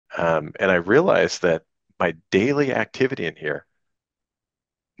And I realized that my daily activity in here,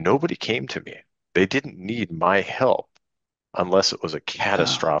 nobody came to me. They didn't need my help unless it was a Yeah.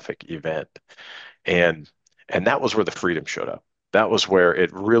 catastrophic event. And and that was where the freedom showed up. That was where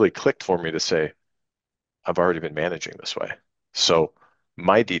it really clicked for me to say, I've already been managing this way. So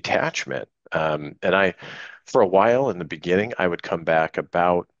my detachment, and for a while in the beginning, I would come back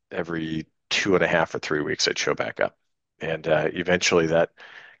about every 2.5 or 3 weeks, I'd show back up. And eventually that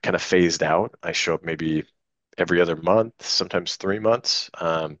kind of phased out. I show up maybe every other month, sometimes 3 months.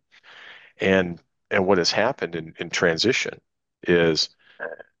 And and what has happened in transition is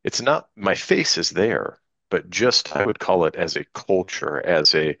it's not my face is there, but just I would call it as a culture,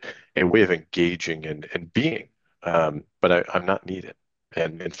 as a way of engaging and being. But I'm not needed.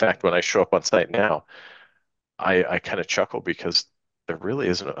 And in fact, when I show up on site now, I kind of chuckle because there really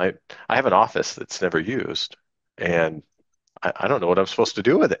isn't. I have an office that's never used, and I don't know what I'm supposed to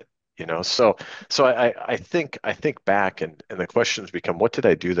do with it. So I think back and the questions become, what did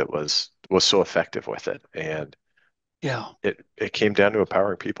I do that was so effective with it? And Yeah. it came down to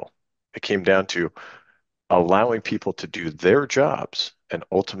empowering people. It came down to allowing people to do their jobs and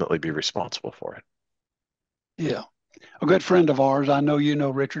ultimately be responsible for it. Yeah. A good friend of ours, I know you know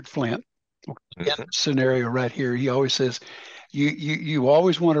Richard Flint. In Hmm. this scenario right here, he always says, you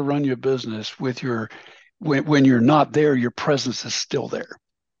always want to run your business with your when you're not there, your presence is still there.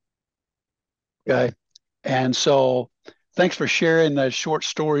 Okay. And so thanks for sharing that short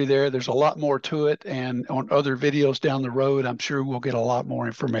story there. There's a lot more to it. And on other videos down the road, I'm sure we'll get a lot more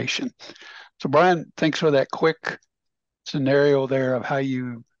information. So, Brian, thanks for that quick scenario there of how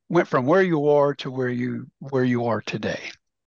you went from where you are to where you are today.